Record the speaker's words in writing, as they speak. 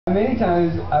Many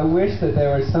times I wish that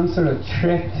there was some sort of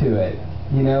trick to it,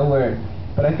 you know,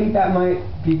 but I think that might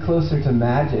be closer to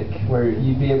magic, where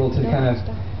you'd be able to kind of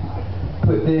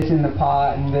put this in the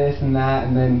pot and this and that,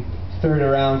 and then stir it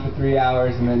around for 3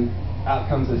 hours, and then out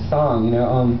comes a song, you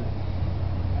know.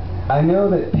 I know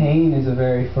that pain is a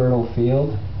very fertile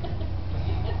field,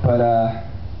 but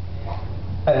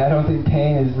I don't think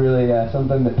pain is really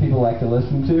something that people like to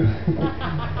listen to.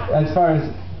 As far as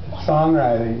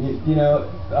songwriting, you know,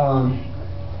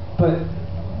 but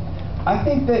I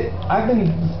think that I've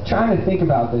been trying to think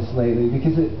about this lately,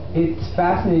 because it's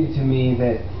fascinating to me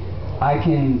that I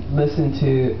can listen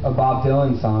to a Bob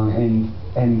Dylan song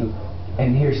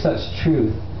and hear such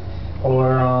truth,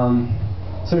 or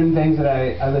certain things that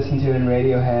I listen to in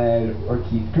Radiohead or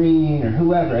Keith Green or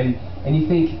whoever, and you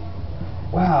think,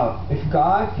 wow, if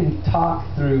God can talk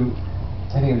through,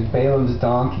 I think it was Balaam's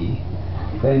donkey,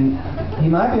 then he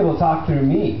might be able to talk through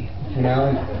me, you know.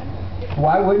 And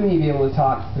why wouldn't he be able to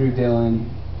talk through Dylan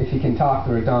if he can talk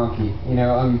through a donkey, you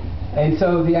know? And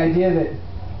so the idea that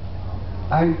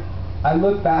I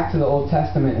look back to the Old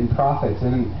Testament and prophets,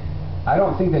 and I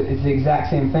don't think that it's the exact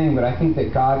same thing, but I think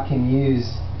that God can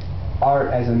use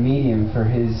art as a medium for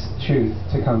his truth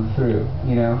to come through,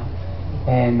 you know,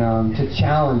 and to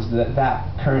challenge that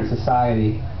current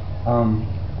society.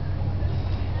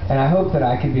 And I hope that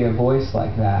I could be a voice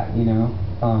like that, you know,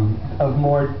 of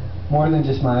more than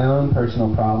just my own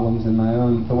personal problems and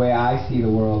the way I see the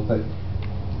world, but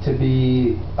to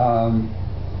be,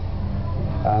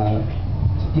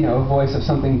 you know, a voice of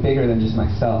something bigger than just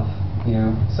myself, you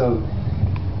know. So,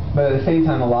 but at the same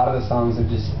time, a lot of the songs are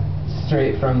just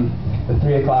straight from the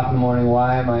 3 o'clock in the morning,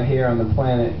 why am I here on the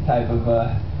planet type of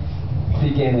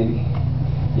beginning,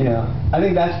 you know. I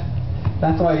think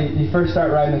that's why you first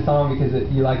start writing a song, because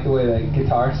you like the way the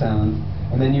guitar sounds,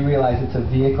 and then you realize it's a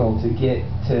vehicle to get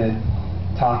to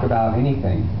talk about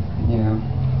anything, you know.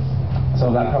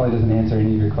 So that probably doesn't answer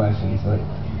any of your questions, but.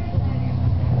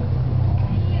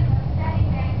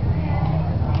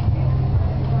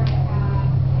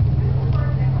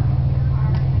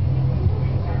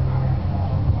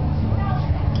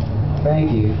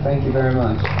 Thank you very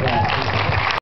much. Yeah.